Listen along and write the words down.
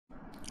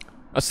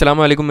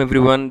Assalamu alaikum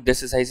everyone,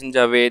 this is Haisam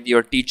Javed,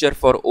 your teacher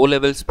for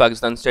O-Levels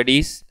Pakistan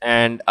Studies,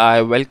 and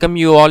I welcome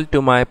you all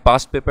to my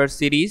past paper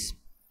series.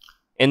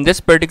 In this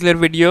particular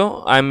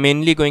video, I'm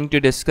mainly going to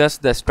discuss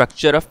the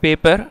structure of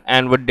paper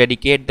and would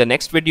dedicate the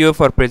next video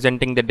for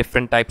presenting the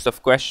different types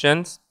of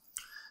questions.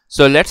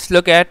 So let's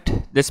look at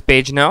this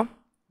page now,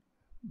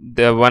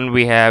 the one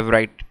we have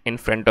right in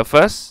front of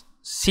us.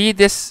 See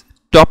this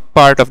top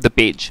part of the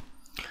page.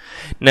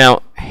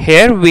 Now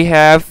here we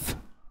have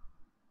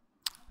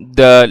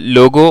the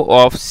logo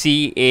of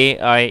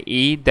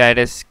CAIE, that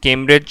is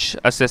Cambridge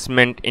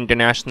Assessment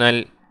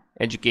International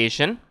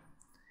Education,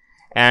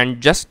 and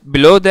just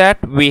below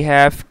that we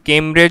have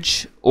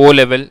Cambridge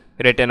O-Level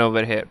written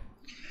over here.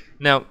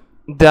 Now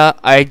the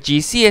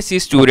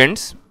IGCSE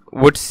students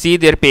would see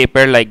their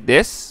paper like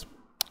this.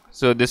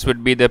 So this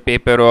would be the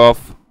paper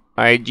of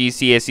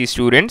IGCSE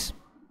students.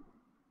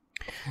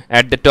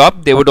 At the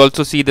top they would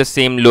also see the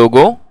same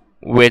logo,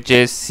 which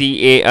is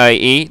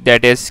CAIE,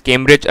 that is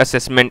Cambridge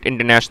Assessment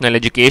International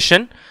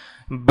Education,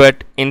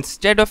 but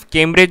instead of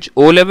Cambridge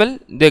O-Level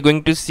they're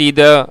going to see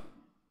the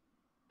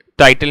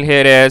title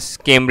here as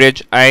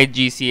Cambridge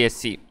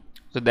IGCSE.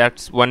 So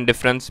that's one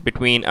difference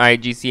between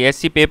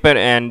IGCSE paper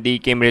and the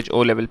Cambridge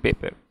O-Level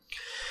paper.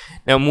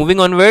 Now moving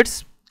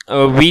onwards,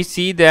 we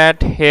see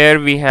that here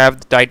we have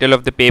the title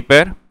of the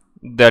paper,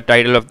 the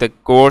title of the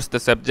course, the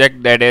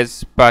subject, that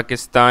is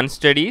Pakistan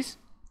Studies,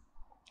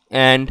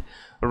 and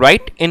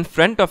right in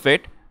front of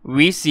it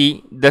we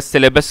see the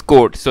syllabus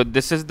code. So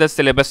this is the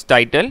syllabus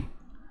title,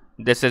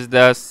 this is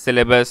the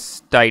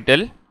syllabus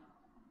title,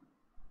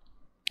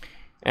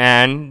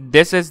 and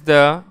this is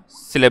the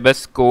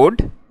syllabus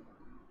code,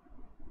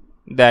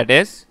 that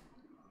is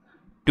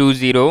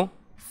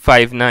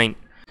 2059.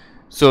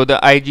 So the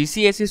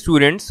IGCSE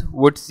students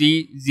would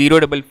see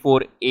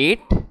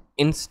 0448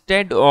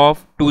 instead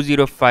of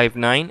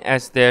 2059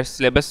 as their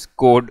syllabus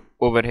code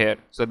over here.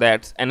 So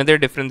that's another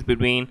difference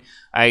between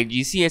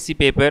IGCSE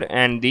paper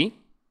and the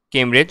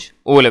Cambridge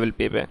O-Level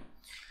paper.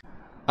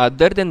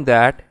 Other than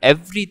that,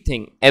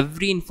 everything,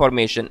 every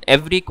information,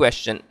 every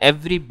question,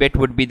 every bit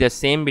would be the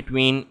same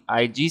between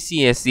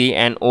IGCSE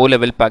and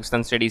O-Level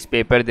Pakistan Studies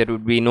paper. There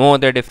would be no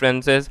other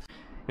differences.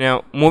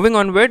 Now moving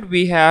onward,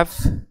 we have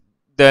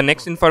the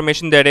next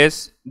information, that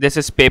is, this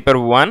is paper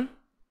 1,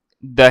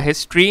 the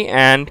history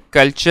and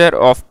culture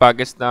of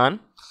Pakistan,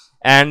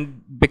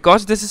 and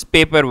because this is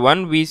paper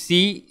 1 we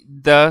see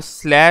the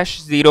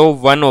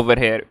 /01 over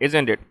here,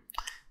 isn't it?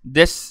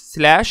 This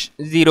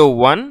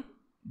 /01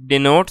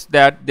 denotes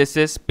that this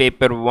is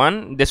paper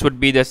 1. This would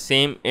be the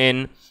same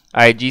in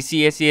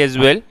IGCSE as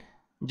well,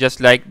 just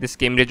like this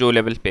Cambridge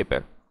O-Level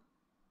paper.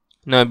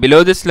 Now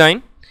below this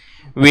line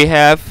we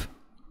have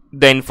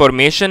the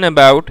information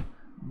about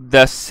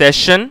the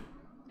session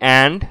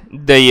and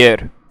the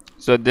year.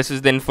 So this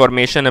is the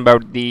information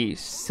about the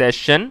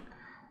session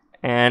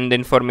and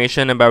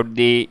information about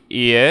the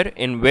year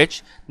in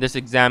which this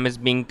exam is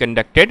being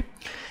conducted.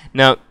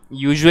 Now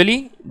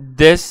usually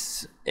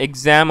this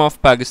exam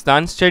of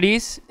Pakistan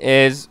Studies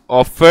is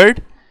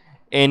offered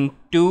in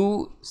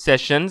 2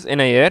 sessions in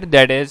a year,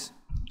 that is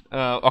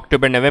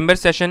October-November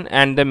session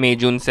and the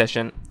May-June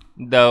session.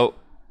 The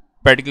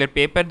particular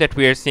paper that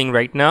we are seeing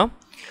right now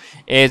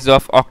is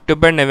of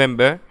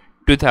October-November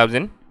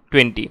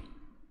 2020.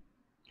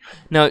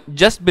 Now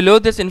just below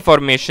this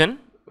information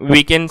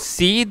we can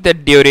see the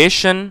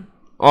duration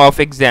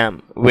of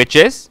exam, which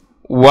is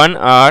 1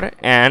 hour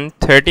and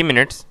 30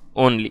 minutes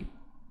only.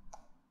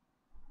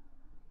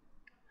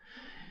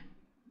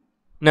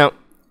 Now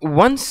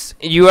once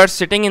you are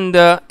sitting in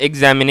the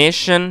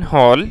examination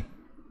hall,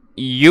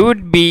 you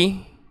would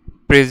be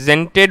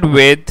presented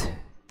with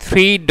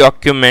 3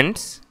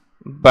 documents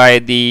by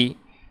the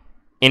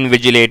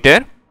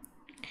invigilator,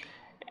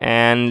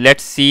 and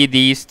let's see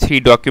these 3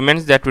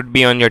 documents that would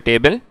be on your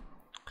table.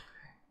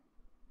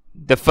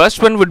 The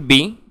first one would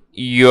be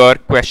your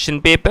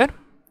question paper.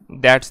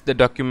 That's the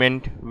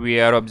document we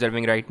are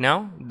observing right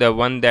now. The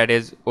one that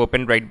is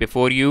open right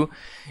before you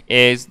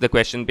is the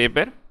question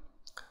paper.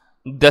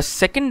 The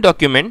second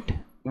document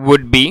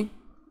would be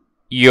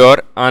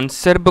your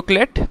answer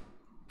booklet,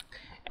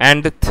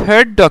 and the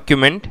third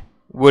document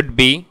would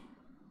be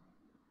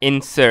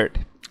insert.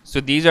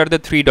 So these are the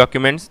 3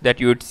 documents that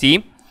you would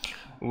see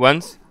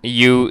once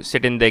you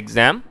sit in the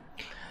exam.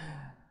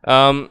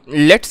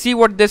 Let's see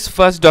what this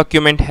first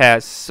document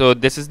has. So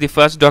this is the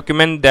first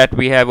document that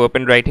we have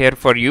opened right here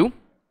for you,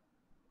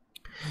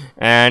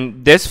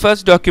 and this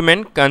first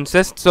document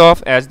consists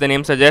of, as the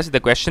name suggests, the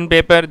question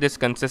paper. This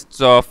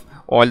consists of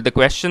all the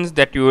questions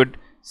that you would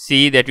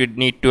see that you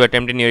need to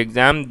attempt in your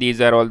exam.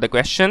 These are all the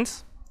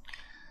questions.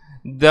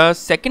 The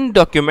second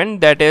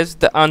document, that is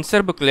the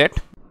answer booklet.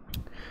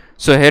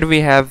 So here we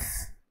have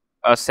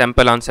a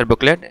sample answer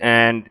booklet,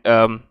 and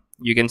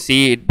you can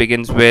see it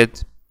begins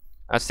with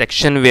a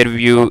section where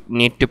you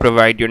need to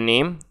provide your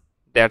name.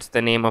 That's the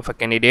name of a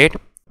candidate,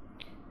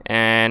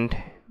 and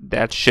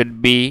that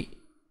should be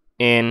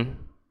in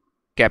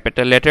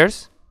capital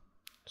letters.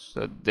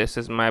 So this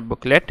is my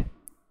booklet.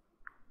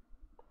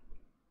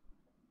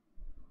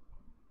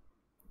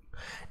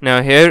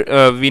 Now here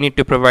we need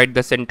to provide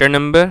the center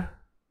number.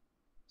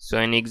 So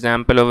an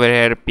example over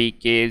here,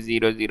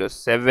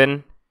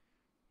 PK007,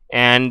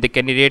 and the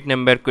candidate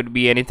number could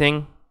be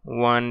anything,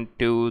 1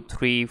 2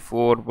 3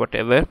 4,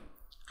 whatever.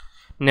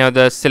 Now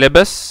the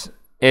syllabus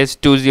is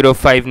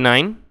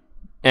 2059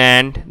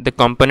 and the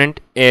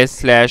component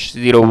is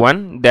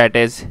 /01, that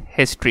is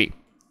history.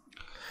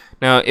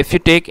 Now if you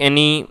take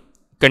any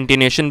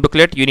continuation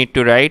booklet, you need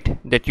to write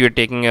that you are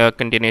taking a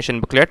continuation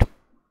booklet.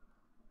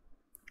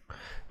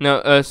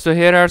 Now so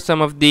here are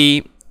some of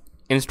the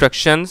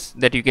instructions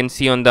that you can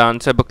see on the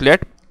answer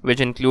booklet, which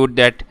include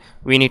that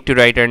we need to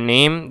write our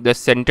name, the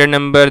center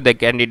number, the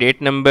candidate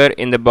number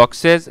in the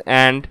boxes,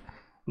 and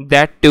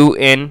that too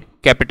in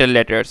capital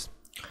letters.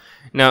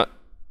 Now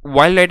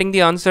while writing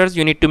the answers,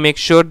 you need to make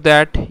sure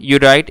that you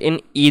write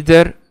in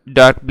either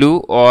dark blue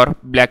or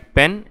black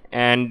pen,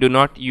 and do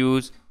not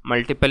use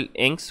multiple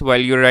inks while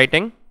you're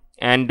writing,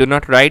 and do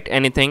not write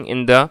anything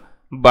in the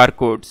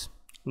barcodes.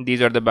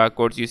 These are the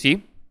barcodes you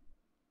see.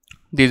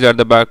 These are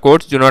the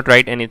barcodes. Do not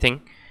write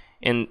anything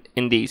in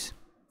these.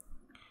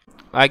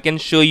 I can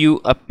show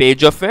you a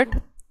page of it,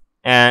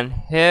 and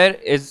here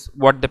is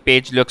what the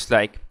page looks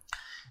like.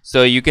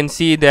 So you can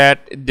see that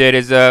there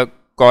is a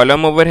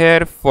column over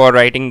here for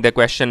writing the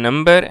question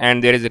number,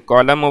 and there is a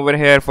column over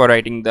here for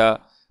writing the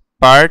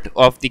part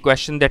of the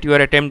question that you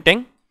are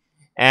attempting,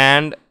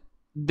 and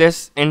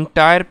this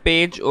entire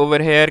page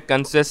over here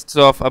consists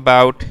of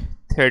about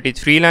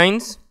 33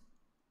 lines.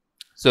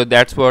 So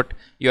that's what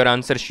your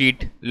answer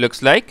sheet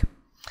looks like.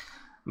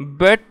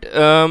 But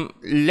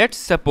let's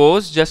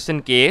suppose, just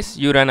in case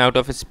you run out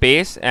of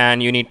space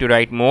and you need to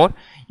write more,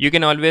 you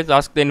can always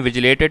ask the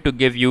invigilator to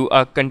give you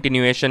a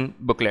continuation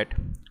booklet.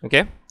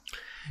 Okay.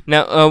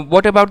 Now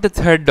what about the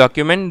third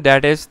document,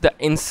 that is the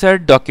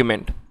insert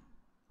document.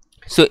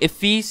 So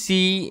if we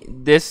see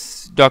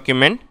this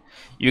document,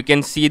 you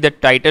can see the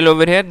title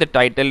over here. The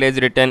title is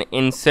written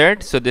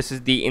insert, so this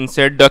is the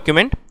insert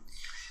document.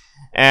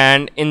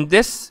 And in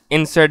this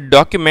insert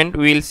document,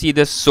 we will see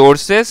the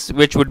sources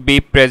which would be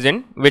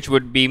present, which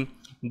would be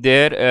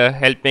there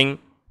helping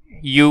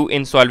you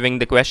in solving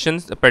the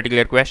questions, the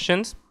particular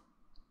questions.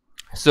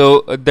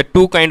 So the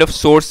two kind of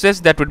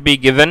sources that would be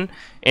given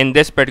in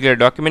this particular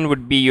document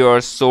would be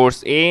your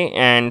source A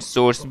and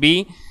source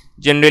B.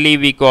 Generally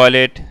we call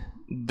it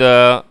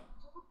the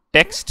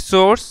text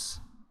source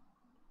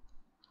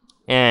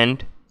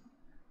and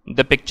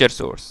the picture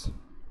source.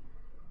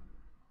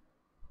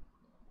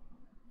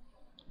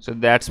 So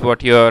that's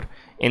what your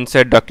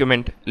insert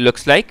document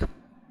looks like.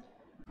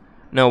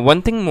 Now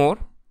one thing more,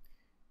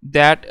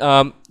 that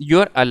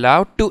you're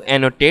allowed to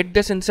annotate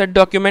this insert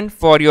document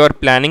for your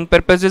planning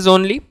purposes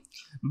only,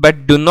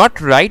 but do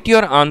not write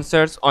your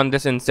answers on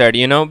this insert,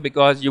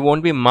 because you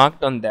won't be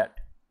marked on that.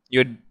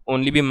 You'd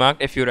only be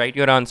marked if you write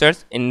your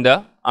answers in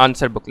the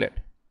answer booklet.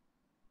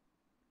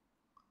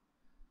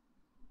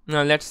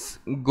 Now let's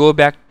go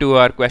back to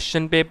our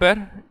question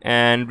paper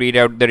and read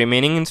out the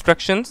remaining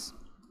instructions.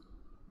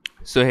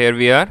 So here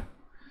we are.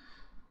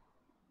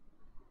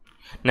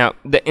 Now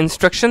the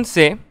instructions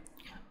say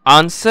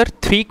answer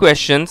 3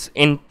 questions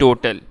in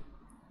total.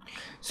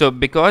 So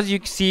because you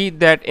see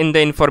that in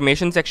the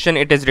information section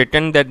it is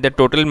written that the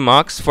total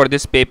marks for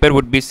this paper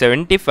would be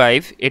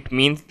 75, it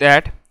means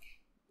that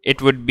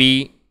it would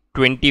be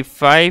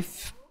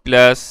 25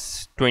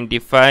 plus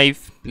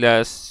 25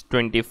 plus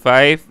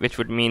 25, which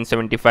would mean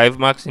 75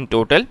 marks in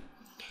total.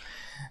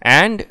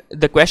 And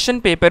the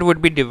question paper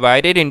would be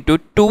divided into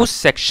 2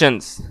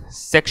 sections,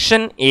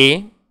 section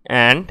A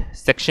and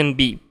section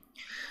B,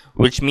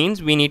 which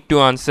means we need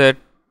to answer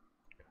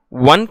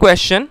 1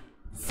 question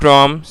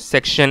from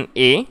section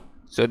A.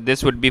 So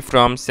this would be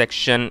from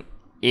section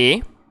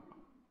A,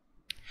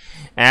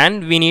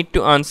 and we need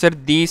to answer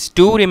these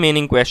 2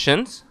 remaining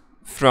questions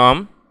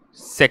from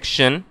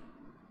section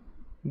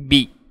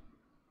B.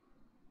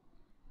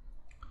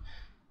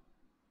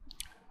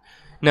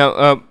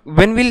 Now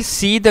when we'll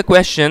see the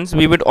questions,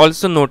 we would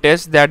also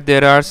notice that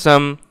there are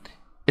some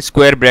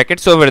square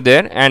brackets over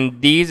there,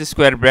 and these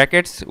square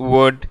brackets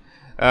would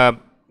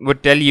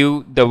tell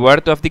you the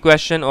worth of the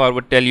question, or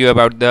would tell you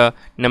about the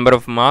number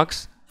of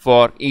marks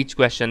for each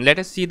question. Let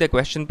us see the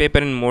question paper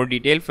in more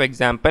detail. For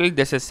example,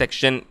 this is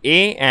section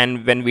A,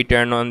 and when we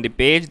turn on the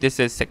page, this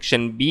is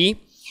section B,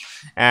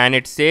 and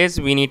it says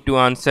we need to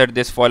answer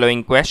this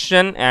following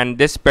question. And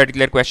this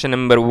particular question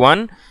number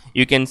 1,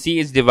 you can see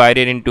is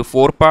divided into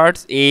 4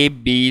 parts: A,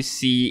 B,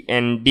 C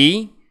and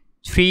D,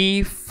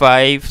 3,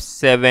 5,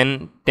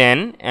 7,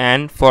 10,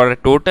 and for a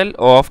total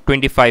of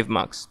 25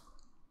 marks.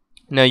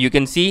 Now you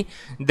can see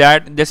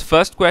that this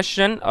first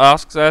question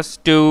asks us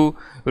to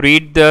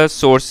read the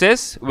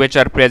sources which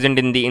are present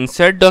in the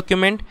insert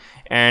document,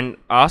 and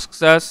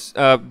asks us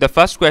the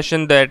first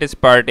question, that is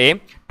part A,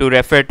 to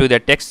refer to the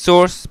text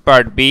source.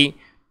 Part B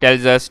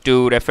tells us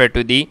to refer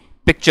to the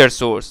picture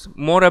source.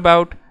 More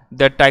about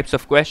the types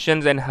of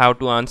questions and how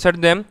to answer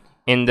them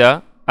in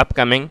the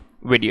upcoming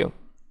video.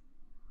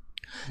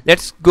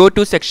 Let's go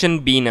to section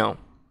B now.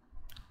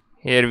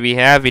 Here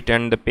we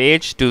turn the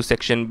page to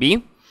section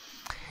B,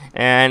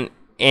 and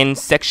in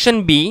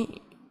section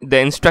B the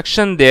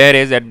instruction there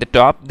is at the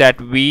top that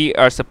we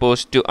are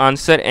supposed to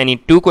answer any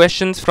 2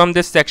 questions from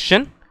this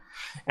section,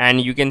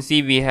 and you can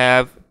see we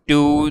have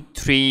 2,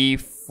 3,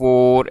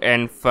 4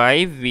 and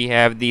 5. We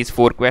have these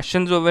 4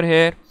 questions over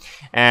here,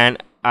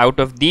 and out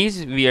of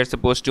these we are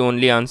supposed to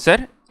only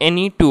answer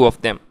any 2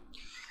 of them.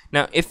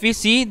 Now if we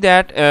see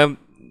that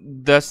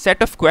the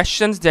set of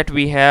questions that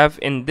we have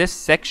in this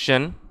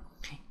section,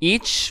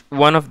 each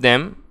one of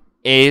them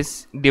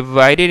is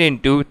divided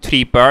into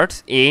 3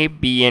 parts: A,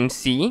 B and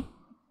C,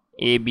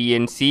 A, B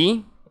and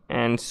C,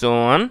 and so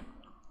on.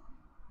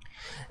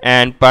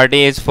 And part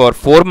A is for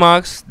 4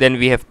 marks, then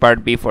we have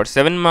part B for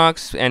 7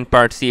 marks, and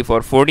part C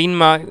for 14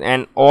 marks,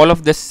 and all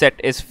of this set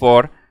is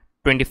for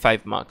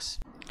 25 marks.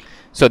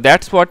 So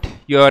that's what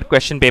your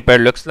question paper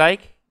looks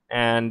like,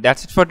 and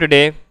that's it for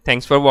today.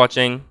 Thanks for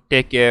watching.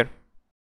 Take care.